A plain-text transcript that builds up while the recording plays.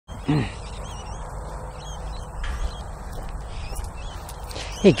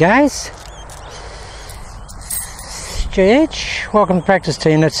Hey guys, JH, welcome to practice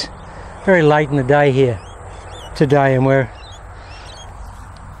team. It's very late in the day here today and we're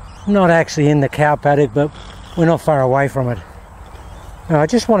not actually in the cow paddock, but we're not far away from it. I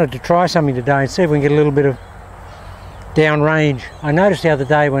just wanted to try something today and see if we can get a little bit of downrange. I noticed the other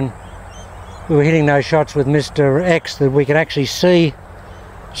day when we were hitting those shots with Mr. X that we could actually see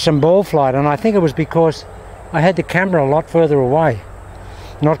some ball flight, and I think it was because I had the camera a lot further away,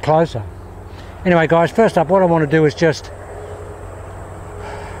 not closer. Anyway guys, first up what I want to do is just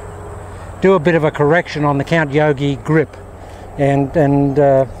do a bit of a correction on the Count Yogi grip and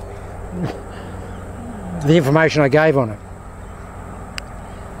the information I gave on it.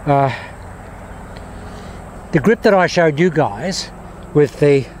 The grip that I showed you guys with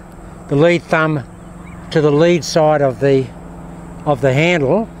the lead thumb to the lead side of the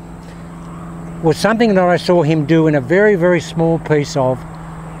handle was something that I saw him do in a very, very small piece of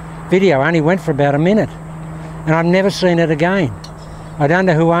video. Only went for about a minute, and I've never seen it again. I don't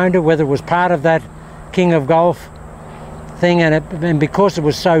know who owned it, whether it was part of that King of Golf thing, and because it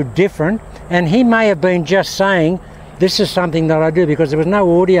was so different, and he may have been just saying this is something that I do, because there was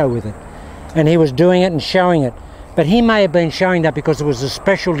no audio with it and he was doing it and showing it, but he may have been showing that because it was a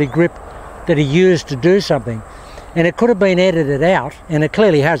specialty grip that he used to do something, and it could have been edited out, and it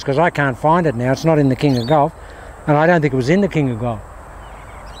clearly has, because I can't find it now. It's not in the King of Golf, and I don't think it was in the King of Golf.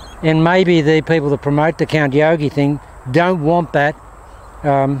 And maybe the people that promote the Count Yogi thing don't want that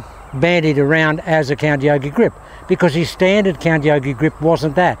bandied around as a Count Yogi grip, because his standard Count Yogi grip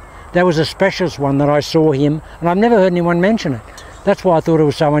wasn't that. That was a specialist one that I saw him, and I've never heard anyone mention it. That's why I thought it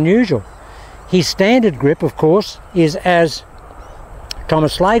was so unusual. His standard grip, of course, is, as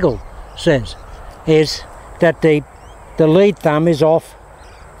Thomas Slagle says, is that the lead thumb is off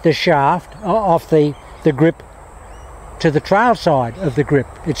the shaft, off the grip to the trail side of the grip.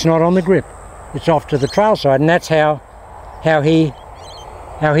 It's not on the grip, it's off to the trail side, and that's how he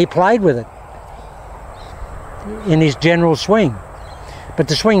played with it in his general swing. But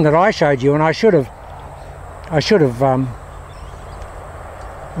the swing that I showed you, and I should have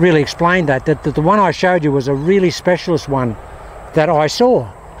really explained that the one I showed you was a really specialist one that I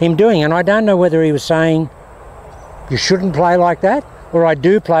saw him doing, and I don't know whether he was saying you shouldn't play like that, or I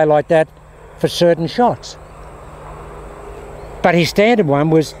do play like that for certain shots. But his standard one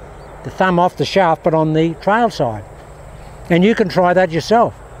was the thumb off the shaft but on the trail side, and you can try that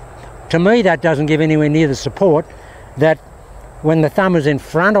yourself. To me, that doesn't give anywhere near the support that when the thumb is in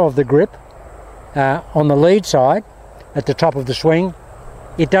front of the grip on the lead side at the top of the swing,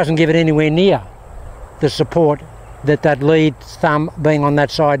 it doesn't give it anywhere near the support that that lead thumb being on that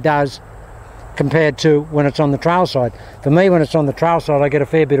side does compared to when it's on the trail side. For me, when it's on the trail side, I get a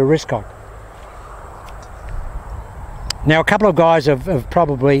fair bit of wrist cock. Now, a couple of guys have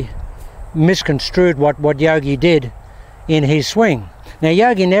probably misconstrued what Yogi did in his swing. Now,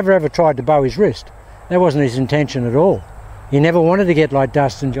 Yogi never ever tried to bow his wrist. That wasn't his intention at all. He never wanted to get like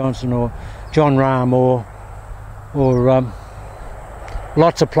Dustin Johnson or John Rahm or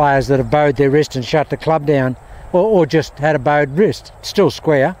lots of players that have bowed their wrist and shut the club down, or just had a bowed wrist, still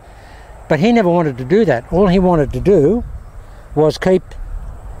square. But he never wanted to do that. All he wanted to do was keep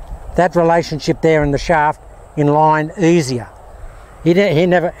that relationship there in the shaft in line easier. He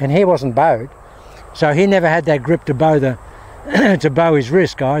never, and he wasn't bowed, so he never had that grip to bow to bow his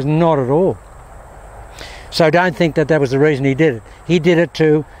wrist, guys, not at all. So don't think that was the reason he did it. He did it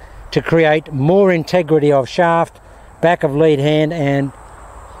to create more integrity of shaft, back of lead hand,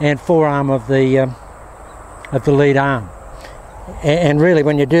 and forearm of the lead arm. And really,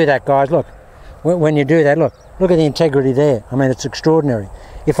 when you do that, guys, look, when you do that, look at the integrity there. I mean, it's extraordinary.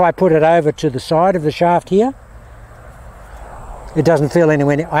 If I put it over to the side of the shaft here, it doesn't feel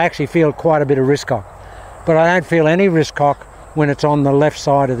anywhere near. I actually feel quite a bit of wrist cock, but I don't feel any wrist cock when it's on the left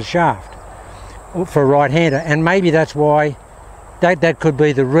side of the shaft for a right-hander. And maybe that's why that could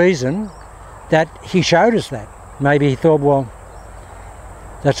be the reason that he showed us that. Maybe he thought, well,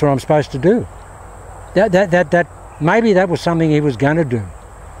 that's what I'm supposed to do. Maybe that was something he was going to do,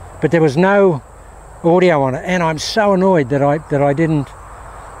 but there was no audio on it, and I'm so annoyed that I didn't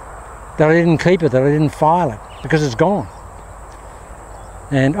keep it, that I didn't file it, because it's gone.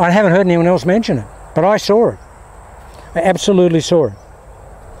 And I haven't heard anyone else mention it, but I saw it. I absolutely saw it.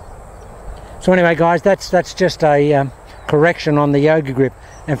 So anyway, guys, that's just a correction on the Yogi grip.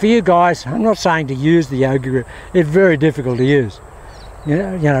 And for you guys, I'm not saying to use the Yogi grip. It's very difficult to use. You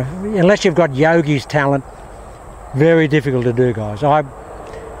know, unless you've got Yogi's talent, very difficult to do, guys.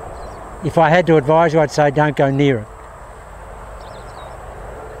 If I had to advise you, I'd say don't go near it.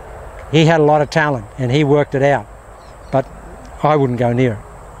 he had a lot of talent and he worked it out, but I wouldn't go near it.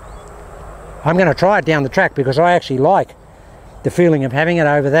 I'm going to try it down the track because I actually like the feeling of having it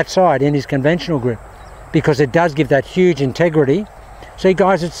over that side in his conventional grip, because it does give that huge integrity. See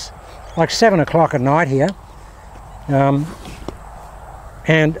guys, it's like 7 o'clock at night here, and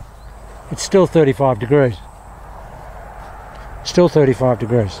it's still 35 degrees. Still 35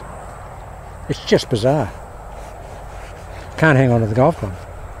 degrees. It's just bizarre. Can't hang on to the golf club.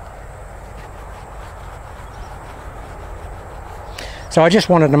 So I just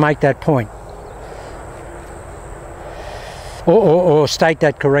wanted to make that point, or state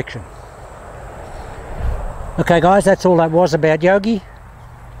that correction. Okay guys, that's all that was about Yogi.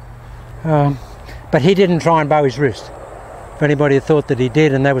 But he didn't try and bow his wrist. If anybody thought that he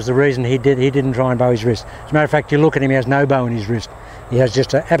did, and that was the reason he didn't try and bow his wrist. As a matter of fact, you look at him, he has no bow in his wrist. He has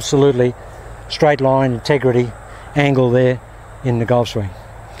just an absolutely straight line, integrity, angle there in the golf swing.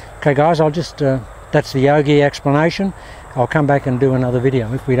 Okay guys, I'll just, that's the Yogi explanation. I'll come back and do another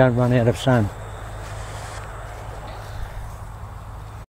video if we don't run out of sun.